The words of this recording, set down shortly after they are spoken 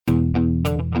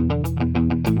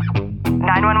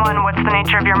911, what's the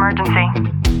nature of your emergency?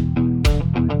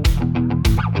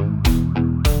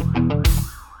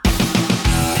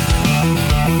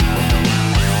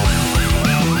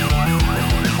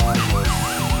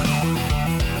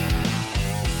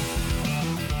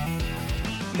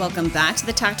 Welcome back to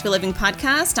the Tactical Living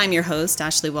Podcast. I'm your host,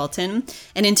 Ashley Walton.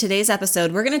 And in today's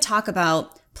episode, we're going to talk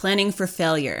about planning for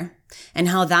failure and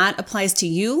how that applies to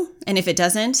you. And if it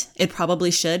doesn't, it probably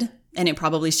should. And it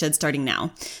probably should starting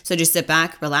now. So just sit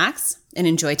back, relax, and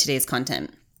enjoy today's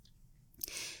content.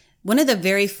 One of the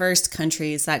very first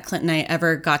countries that Clint and I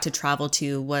ever got to travel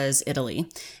to was Italy.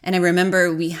 And I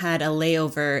remember we had a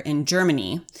layover in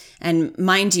Germany. And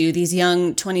mind you, these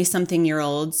young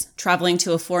 20-something-year-olds traveling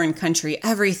to a foreign country,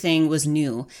 everything was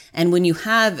new. And when you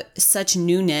have such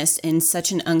newness in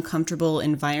such an uncomfortable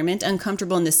environment,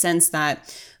 uncomfortable in the sense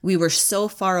that we were so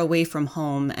far away from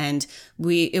home, and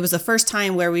it was the first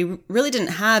time where we really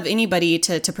didn't have anybody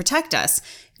to protect us.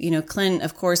 You know, Clint,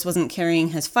 of course, wasn't carrying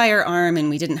his firearm, and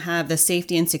we didn't have the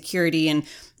safety and security, and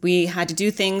we had to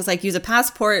do things like use a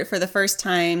passport for the first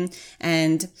time,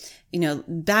 and, you know,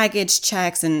 baggage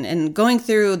checks and going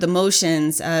through the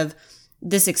motions of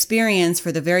this experience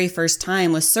for the very first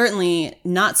time was certainly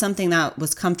not something that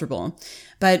was comfortable.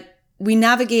 But we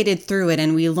navigated through it,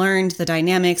 and we learned the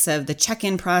dynamics of the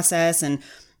check-in process, and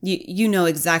you know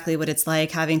exactly what it's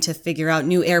like having to figure out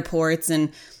new airports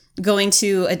and going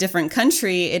to a different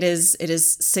country. It is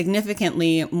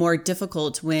significantly more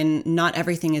difficult when not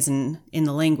everything is in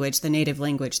the language, the native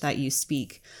language that you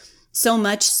speak. So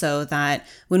much so that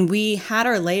when we had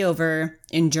our layover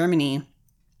in Germany,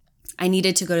 I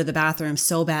needed to go to the bathroom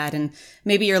so bad. And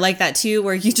maybe you're like that too,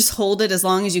 where you just hold it as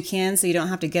long as you can so you don't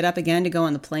have to get up again to go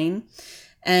on the plane.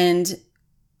 And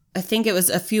I think it was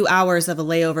a few hours of a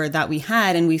layover that we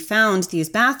had, and we found these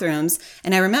bathrooms.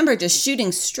 And I remember just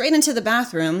shooting straight into the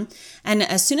bathroom. And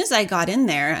as soon as I got in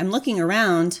there, I'm looking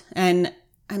around and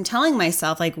I'm telling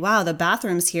myself, like, wow, the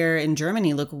bathrooms here in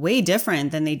Germany look way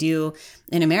different than they do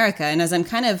in America. And as I'm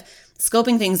kind of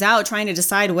scoping things out, trying to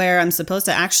decide where I'm supposed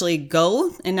to actually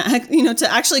go and, you know,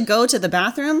 to actually go to the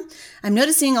bathroom, I'm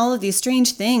noticing all of these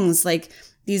strange things, like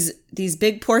these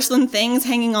big porcelain things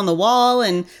hanging on the wall,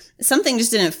 and something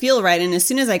just didn't feel right. And as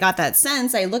soon as I got that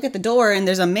sense, I look at the door and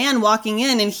there's a man walking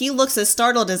in, and he looks as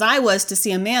startled as I was to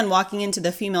see a man walking into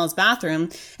the female's bathroom,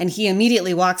 and he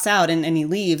immediately walks out and he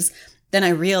leaves. Then I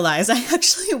realized I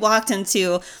actually walked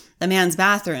into the man's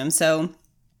bathroom. So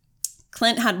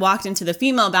Clint had walked into the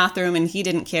female bathroom and he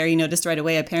didn't care. He noticed right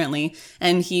away, apparently,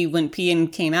 and he went pee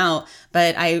and came out.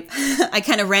 But I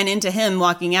kind of ran into him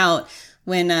walking out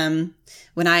when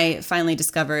I finally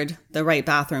discovered the right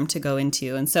bathroom to go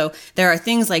into. And so there are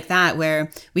things like that where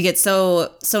we get so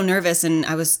nervous, and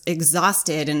I was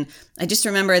exhausted. And I just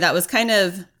remember that was kind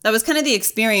of the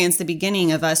experience, the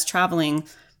beginning of us traveling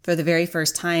for the very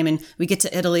first time. And we get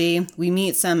to Italy, we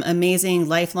meet some amazing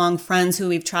lifelong friends who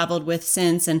we've traveled with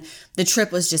since, and the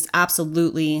trip was just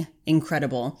absolutely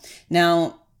incredible.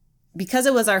 Now, because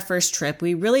it was our first trip,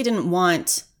 we really didn't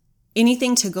want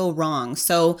anything to go wrong.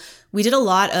 So we did a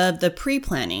lot of the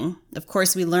pre-planning. Of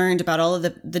course, we learned about all of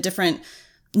the different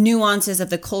nuances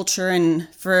of the culture.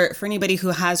 And for anybody who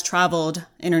has traveled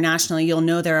internationally, you'll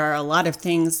know there are a lot of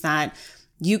things that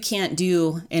you can't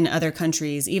do in other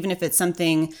countries, even if it's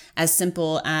something as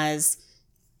simple as,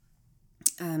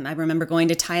 I remember going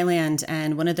to Thailand,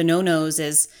 and one of the no-nos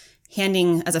is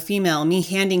as a female,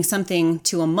 handing something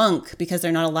to a monk because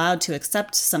they're not allowed to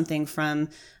accept something from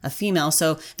a female.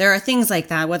 So there are things like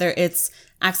that, whether it's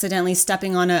accidentally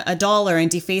stepping on a dollar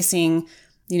and defacing,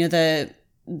 you know,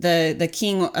 the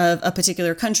king of a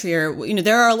particular country, or, you know,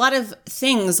 there are a lot of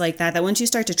things like that once you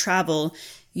start to travel,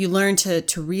 you learn to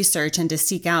research and to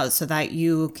seek out so that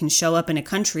you can show up in a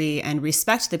country and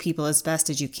respect the people as best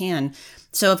as you can.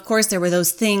 So of course there were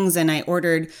those things, and I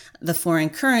ordered the foreign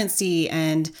currency,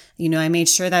 and, you know, I made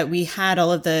sure that we had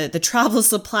all of the travel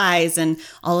supplies and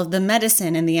all of the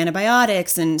medicine and the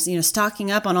antibiotics, and, you know, stocking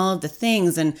up on all of the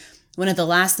things. And one of the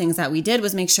last things that we did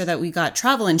was make sure that we got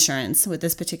travel insurance with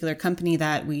this particular company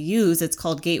that we use. It's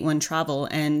called Gate One Travel,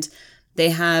 and they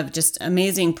have just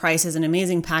amazing prices and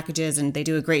amazing packages, and they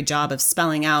do a great job of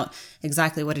spelling out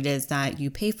exactly what it is that you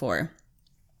pay for.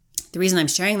 The reason I'm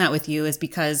sharing that with you is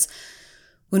because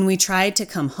when we tried to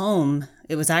come home,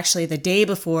 it was actually the day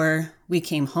before we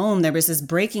came home, there was this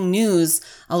breaking news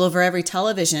all over every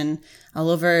television, all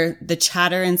over the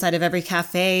chatter inside of every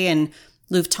cafe, and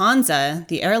Lufthansa,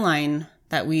 the airline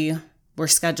that we were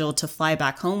scheduled to fly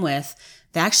back home with,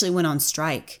 they actually went on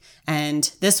strike.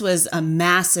 And this was a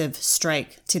massive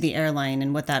strike to the airline.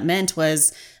 And what that meant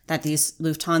was that these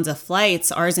Lufthansa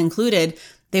flights, ours included,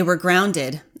 they were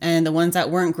grounded, and the ones that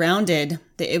weren't grounded,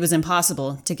 it was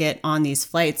impossible to get on these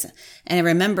flights. And I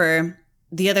remember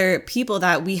the other people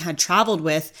that we had traveled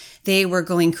with, they were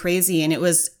going crazy, and it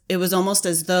was almost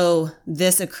as though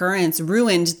this occurrence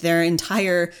ruined their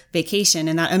entire vacation.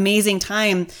 And that amazing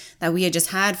time that we had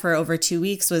just had for over 2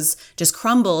 weeks was just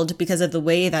crumbled because of the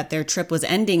way that their trip was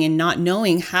ending and not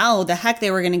knowing how the heck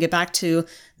they were going to get back to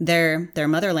their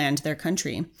motherland, their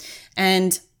country.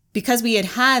 And because we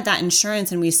had that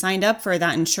insurance and we signed up for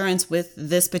that insurance with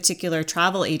this particular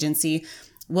travel agency,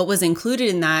 what was included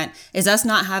in that is us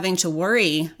not having to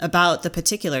worry about the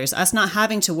particulars, us not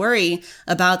having to worry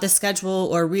about the schedule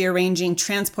or rearranging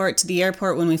transport to the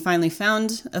airport when we finally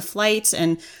found a flight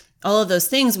and all of those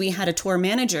things. We had a tour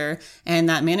manager, and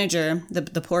that manager,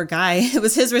 the poor guy, it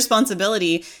was his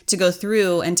responsibility to go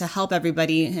through and to help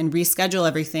everybody and reschedule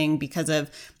everything because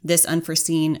of this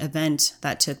unforeseen event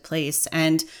that took place.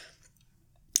 And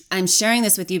I'm sharing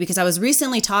this with you because I was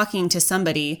recently talking to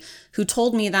somebody who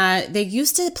told me that they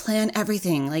used to plan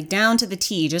everything like down to the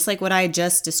T, just like what I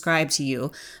just described to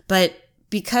you. But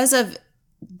because of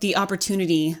the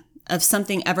opportunity of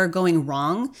something ever going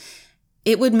wrong,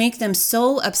 it would make them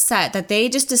so upset that they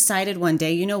just decided one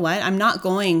day, you know what, I'm not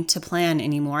going to plan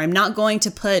anymore. I'm not going to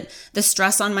put the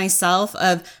stress on myself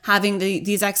of having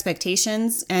these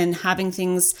expectations and having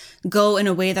things go in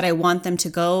a way that I want them to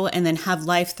go, and then have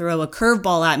life throw a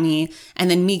curveball at me and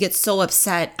then me get so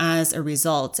upset as a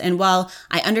result. And while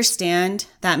I understand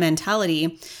that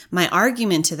mentality, my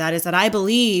argument to that is that I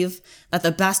believe that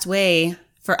the best way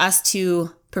for us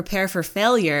to prepare for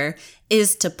failure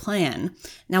is to plan.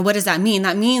 Now, what does that mean?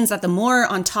 That means that the more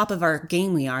on top of our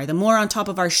game we are, the more on top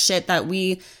of our shit that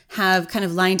we have kind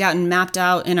of lined out and mapped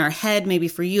out in our head. Maybe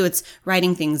for you, it's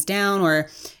writing things down or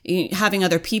having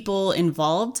other people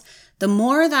involved. The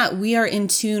more that we are in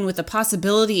tune with the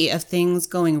possibility of things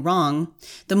going wrong,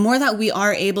 the more that we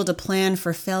are able to plan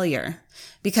for failure.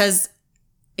 Because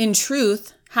in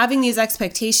truth, having these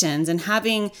expectations and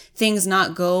having things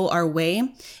not go our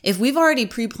way, if we've already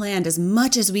pre-planned as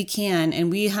much as we can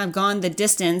and we have gone the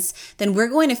distance, then we're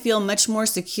going to feel much more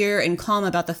secure and calm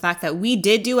about the fact that we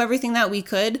did do everything that we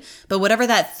could. But whatever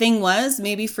that thing was,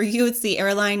 maybe for you, it's the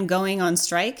airline going on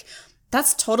strike,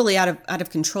 that's totally out of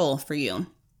control for you.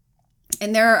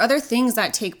 And there are other things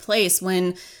that take place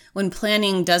when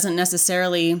planning doesn't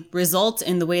necessarily result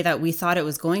in the way that we thought it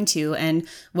was going to. And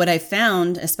what I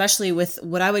found, especially with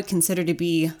what I would consider to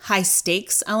be high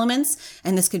stakes elements,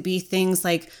 and this could be things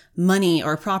like money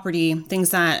or property, things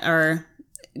that are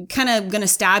kind of going to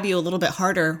stab you a little bit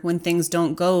harder when things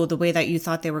don't go the way that you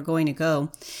thought they were going to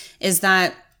go, is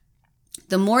that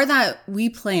the more that we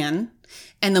plan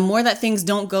and the more that things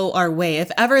don't go our way,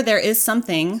 if ever there is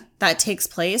something that takes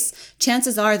place,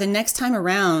 chances are the next time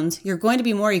around, you're going to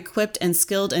be more equipped and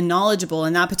skilled and knowledgeable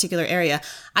in that particular area.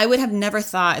 I would have never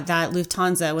thought that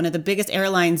Lufthansa, one of the biggest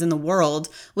airlines in the world,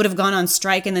 would have gone on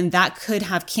strike, and then that could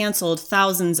have canceled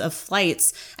thousands of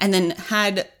flights and then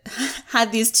had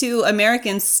these two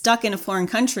Americans stuck in a foreign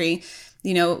country,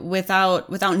 you know, without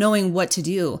knowing what to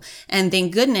do. And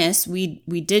thank goodness we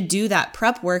did do that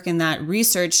prep work and that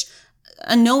research,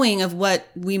 a knowing of what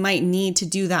we might need to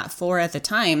do that for at the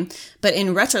time. But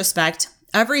in retrospect,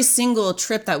 every single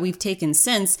trip that we've taken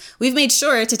since, we've made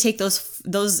sure to take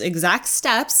those exact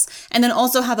steps and then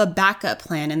also have a backup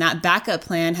plan. And that backup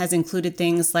plan has included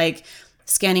things like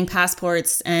scanning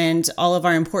passports and all of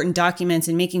our important documents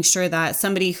and making sure that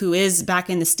somebody who is back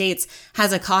in the States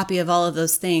has a copy of all of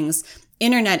those things.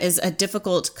 Internet is a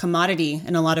difficult commodity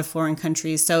in a lot of foreign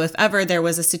countries. So if ever there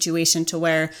was a situation to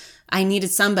where I needed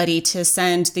somebody to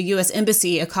send the U.S.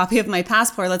 Embassy a copy of my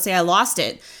passport, let's say I lost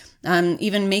it,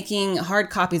 even making hard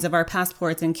copies of our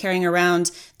passports and carrying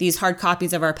around these hard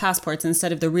copies of our passports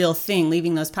instead of the real thing,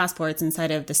 leaving those passports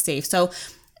inside of the safe. So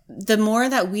the more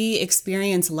that we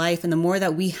experience life and the more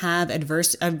that we have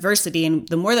adversity and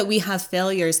the more that we have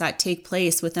failures that take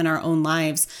place within our own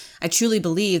lives, I truly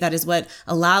believe that is what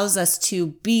allows us to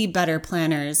be better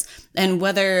planners. And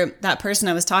whether that person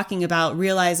I was talking about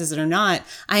realizes it or not,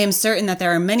 I am certain that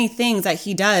there are many things that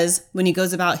he does when he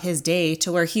goes about his day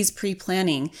to where he's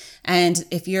pre-planning. And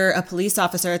if you're a police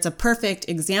officer, it's a perfect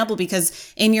example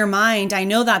because in your mind, I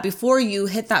know that before you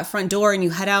hit that front door and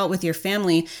you head out with your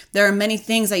family, there are many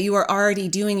things that you are already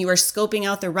doing. You are scoping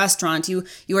out the restaurant. You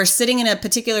are sitting in a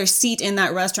particular seat in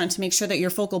that restaurant to make sure that your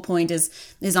focal point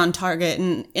is on target.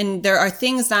 And there are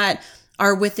things that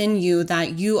are within you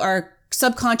that you are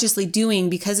subconsciously doing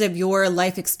because of your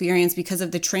life experience, because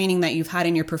of the training that you've had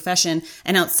in your profession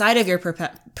and outside of your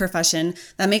profession,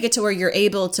 that make it to where you're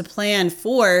able to plan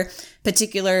for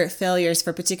particular failures,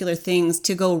 for particular things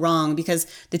to go wrong. Because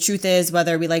the truth is,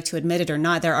 whether we like to admit it or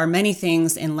not, there are many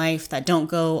things in life that don't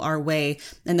go our way.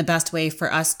 And the best way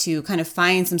for us to kind of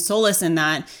find some solace in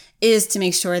that is to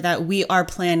make sure that we are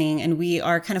planning and we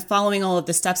are kind of following all of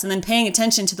the steps and then paying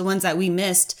attention to the ones that we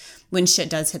missed when shit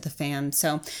does hit the fan.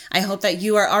 So I hope that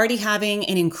you are already having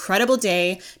an incredible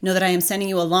day. Know that I am sending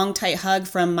you a long, tight hug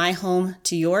from my home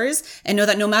to yours, and know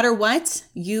that no matter what,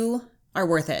 you are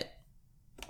worth it.